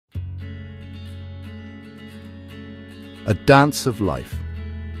A dance of life.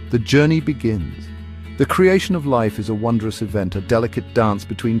 The journey begins. The creation of life is a wondrous event, a delicate dance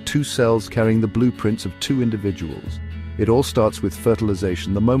between two cells carrying the blueprints of two individuals. It all starts with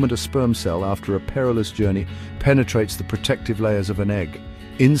fertilization, the moment a sperm cell, after a perilous journey, penetrates the protective layers of an egg.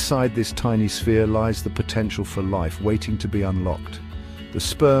 Inside this tiny sphere lies the potential for life, waiting to be unlocked. The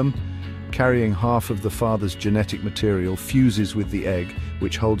sperm, carrying half of the father's genetic material, fuses with the egg,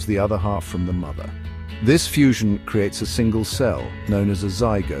 which holds the other half from the mother. This fusion creates a single cell, known as a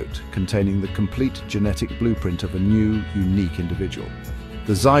zygote, containing the complete genetic blueprint of a new, unique individual.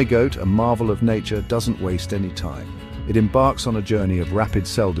 The zygote, a marvel of nature, doesn't waste any time. It embarks on a journey of rapid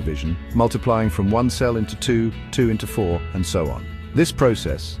cell division, multiplying from one cell into two, two into four, and so on. This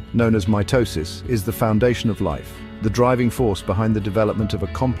process, known as mitosis, is the foundation of life, the driving force behind the development of a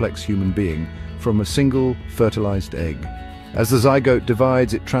complex human being from a single fertilized egg. As the zygote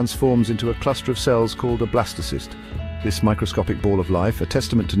divides, it transforms into a cluster of cells called a blastocyst. This microscopic ball of life, a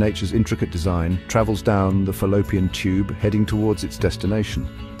testament to nature's intricate design, travels down the fallopian tube, heading towards its destination,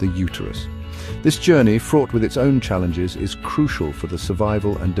 the uterus. This journey, fraught with its own challenges, is crucial for the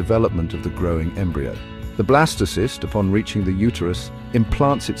survival and development of the growing embryo. The blastocyst, upon reaching the uterus,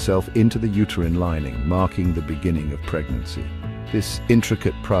 implants itself into the uterine lining, marking the beginning of pregnancy. This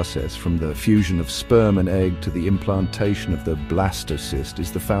intricate process, from the fusion of sperm and egg to the implantation of the blastocyst,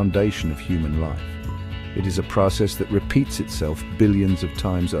 is the foundation of human life. It is a process that repeats itself billions of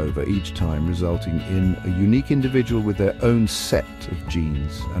times over, each time resulting in a unique individual with their own set of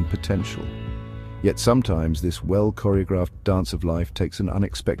genes and potential. Yet sometimes this well-choreographed dance of life takes an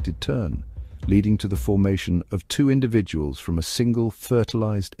unexpected turn, leading to the formation of two individuals from a single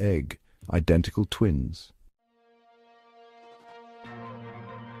fertilized egg, identical twins.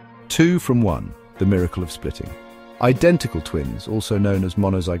 Two from one, the miracle of splitting. Identical twins, also known as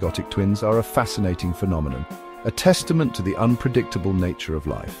monozygotic twins, are a fascinating phenomenon, a testament to the unpredictable nature of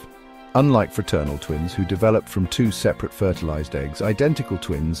life. Unlike fraternal twins, who develop from two separate fertilized eggs, identical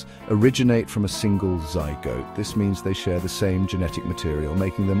twins originate from a single zygote. This means they share the same genetic material,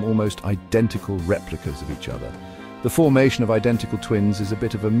 making them almost identical replicas of each other. The formation of identical twins is a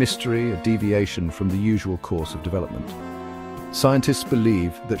bit of a mystery, a deviation from the usual course of development. Scientists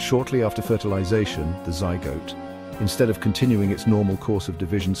believe that shortly after fertilization, the zygote, instead of continuing its normal course of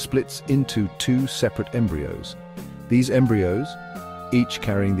division, splits into two separate embryos. These embryos, each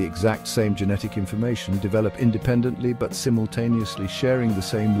carrying the exact same genetic information, develop independently but simultaneously, sharing the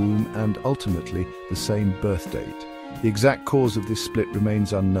same womb and ultimately the same birth date. The exact cause of this split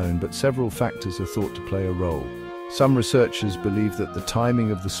remains unknown, but several factors are thought to play a role. Some researchers believe that the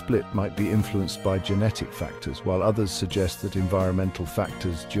timing of the split might be influenced by genetic factors, while others suggest that environmental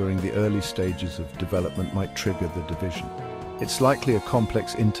factors during the early stages of development might trigger the division. It's likely a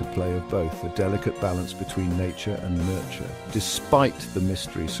complex interplay of both, a delicate balance between nature and nurture. Despite the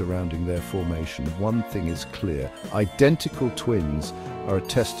mystery surrounding their formation, one thing is clear: identical twins are a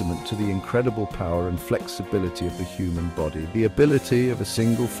testament to the incredible power and flexibility of the human body. The ability of a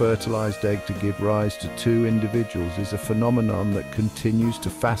single fertilized egg to give rise to two individuals is a phenomenon that continues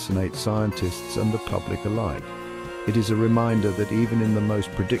to fascinate scientists and the public alike. It is a reminder that even in the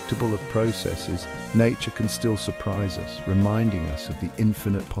most predictable of processes, nature can still surprise us, reminding us of the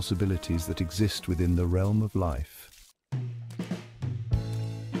infinite possibilities that exist within the realm of life.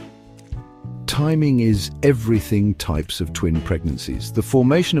 Timing is everything. Types of twin pregnancies. The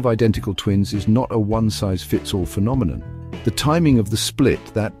formation of identical twins is not a one-size-fits-all phenomenon. The timing of the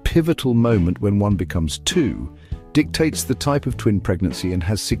split, that pivotal moment when one becomes two, dictates the type of twin pregnancy and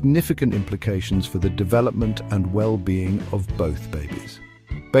has significant implications for the development and well-being of both babies.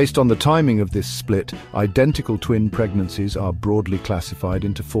 Based on the timing of this split, identical twin pregnancies are broadly classified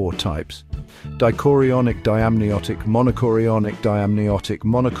into four types: Dicorionic, Diamniotic, Monochorionic, Diamniotic,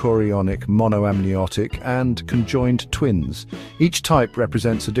 Monochorionic, Monoamniotic, and Conjoined twins. Each type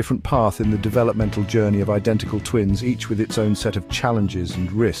represents a different path in the developmental journey of identical twins, each with its own set of challenges and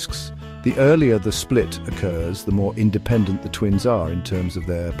risks. The earlier the split occurs, the more independent the twins are in terms of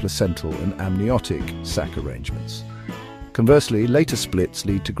their placental and amniotic sac arrangements. Conversely, later splits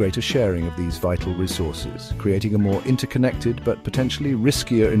lead to greater sharing of these vital resources, creating a more interconnected but potentially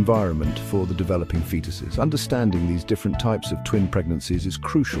riskier environment for the developing fetuses. Understanding these different types of twin pregnancies is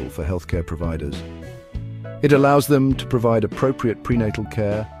crucial for healthcare providers. It allows them to provide appropriate prenatal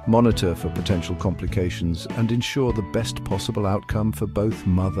care, monitor for potential complications, and ensure the best possible outcome for both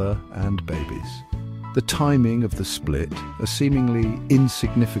mother and babies. The timing of the split, a seemingly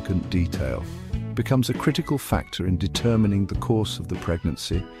insignificant detail, becomes a critical factor in determining the course of the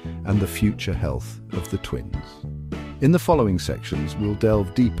pregnancy and the future health of the twins. In the following sections, we'll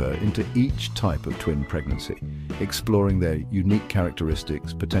delve deeper into each type of twin pregnancy, exploring their unique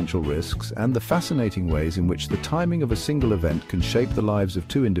characteristics, potential risks, and the fascinating ways in which the timing of a single event can shape the lives of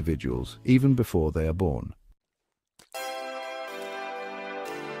two individuals even before they are born.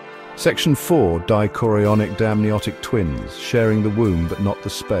 Section 4. Dichorionic Diamniotic twins, sharing the womb but not the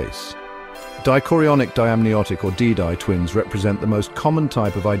space. Dicorionic diamniotic or D-di twins represent the most common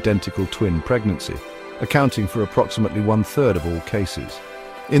type of identical twin pregnancy, accounting for approximately 1/3 of all cases.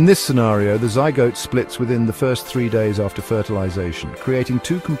 In this scenario, the zygote splits within the first 3 days after fertilization, creating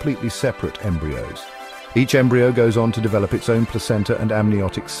two completely separate embryos. Each embryo goes on to develop its own placenta and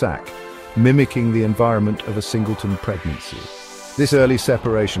amniotic sac, mimicking the environment of a singleton pregnancy. This early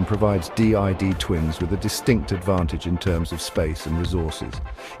separation provides DID twins with a distinct advantage in terms of space and resources.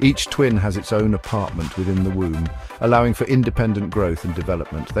 Each twin has its own apartment within the womb, allowing for independent growth and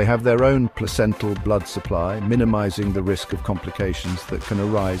development. They have their own placental blood supply, minimizing the risk of complications that can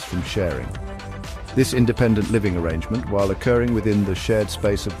arise from sharing. This independent living arrangement, while occurring within the shared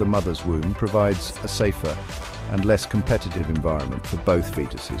space of the mother's womb, provides a safer and less competitive environment for both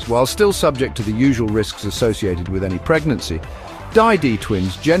fetuses. While still subject to the usual risks associated with any pregnancy, DID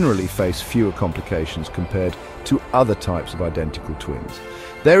twins generally face fewer complications compared to other types of identical twins.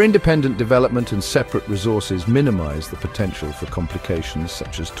 Their independent development and separate resources minimize the potential for complications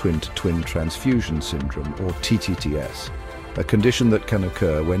such as twin-to-twin transfusion syndrome, or TTTS, a condition that can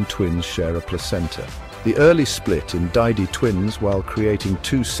occur when twins share a placenta. The early split in DID twins, while creating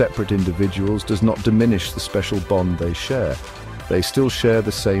two separate individuals, does not diminish the special bond they share. They still share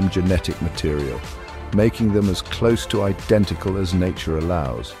the same genetic material, making them as close to identical as nature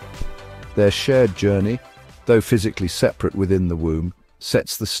allows. Their shared journey, though physically separate within the womb,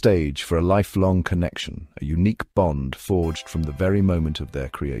 sets the stage for a lifelong connection, a unique bond forged from the very moment of their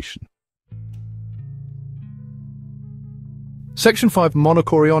creation. Section 5.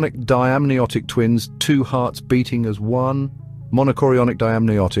 Monochorionic diamniotic twins, two hearts beating as one. Monochorionic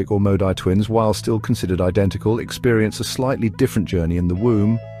diamniotic or MODI twins, while still considered identical, experience a slightly different journey in the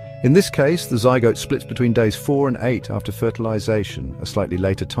womb. In this case, the zygote splits between days 4 and 8 after fertilization, a slightly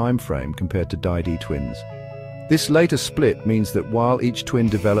later time frame compared to DID twins. This later split means that while each twin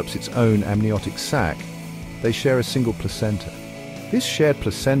develops its own amniotic sac, they share a single placenta. This shared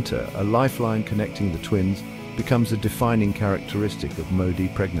placenta, a lifeline connecting the twins, becomes a defining characteristic of MODI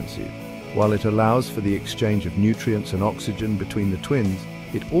pregnancy. While it allows for the exchange of nutrients and oxygen between the twins,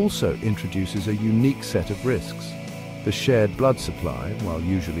 it also introduces a unique set of risks. The shared blood supply, while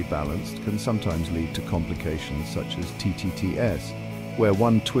usually balanced, can sometimes lead to complications such as TTTS, where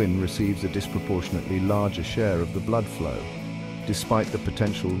one twin receives a disproportionately larger share of the blood flow. Despite the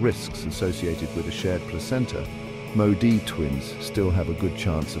potential risks associated with a shared placenta, MODI twins still have a good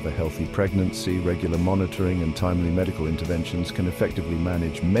chance of a healthy pregnancy. Regular monitoring and timely medical interventions can effectively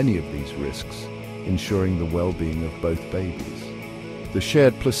manage many of these risks, ensuring the well-being of both babies. The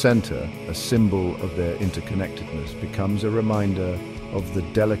shared placenta, a symbol of their interconnectedness, becomes a reminder of the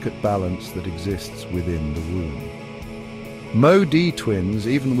delicate balance that exists within the womb. MODI twins,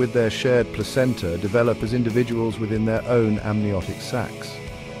 even with their shared placenta, develop as individuals within their own amniotic sacs.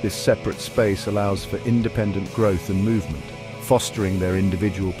 This separate space allows for independent growth and movement, fostering their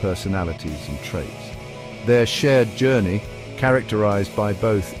individual personalities and traits. Their shared journey, characterized by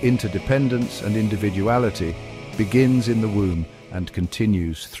both interdependence and individuality, begins in the womb and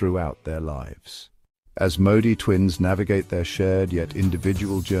continues throughout their lives. As MODI twins navigate their shared yet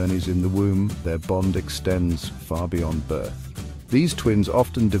individual journeys in the womb, their bond extends far beyond birth. These twins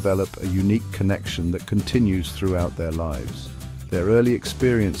often develop a unique connection that continues throughout their lives. Their early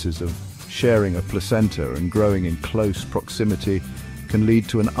experiences of sharing a placenta and growing in close proximity can lead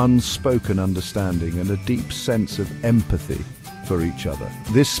to an unspoken understanding and a deep sense of empathy for each other.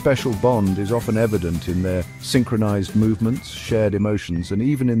 This special bond is often evident in their synchronized movements, shared emotions, and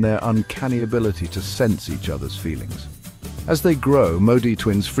even in their uncanny ability to sense each other's feelings. As they grow, MODI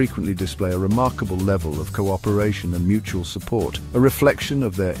twins frequently display a remarkable level of cooperation and mutual support, a reflection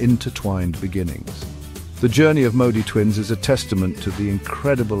of their intertwined beginnings. The journey of MODI twins is a testament to the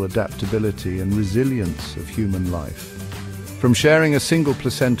incredible adaptability and resilience of human life. From sharing a single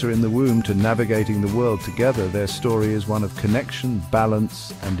placenta in the womb to navigating the world together, their story is one of connection,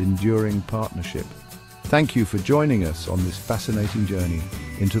 balance, and enduring partnership. Thank you for joining us on this fascinating journey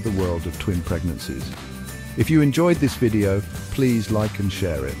into the world of twin pregnancies. If you enjoyed this video, please like and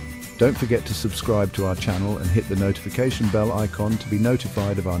share it. Don't forget to subscribe to our channel and hit the notification bell icon to be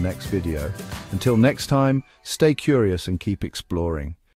notified of our next video. Until next time, stay curious and keep exploring.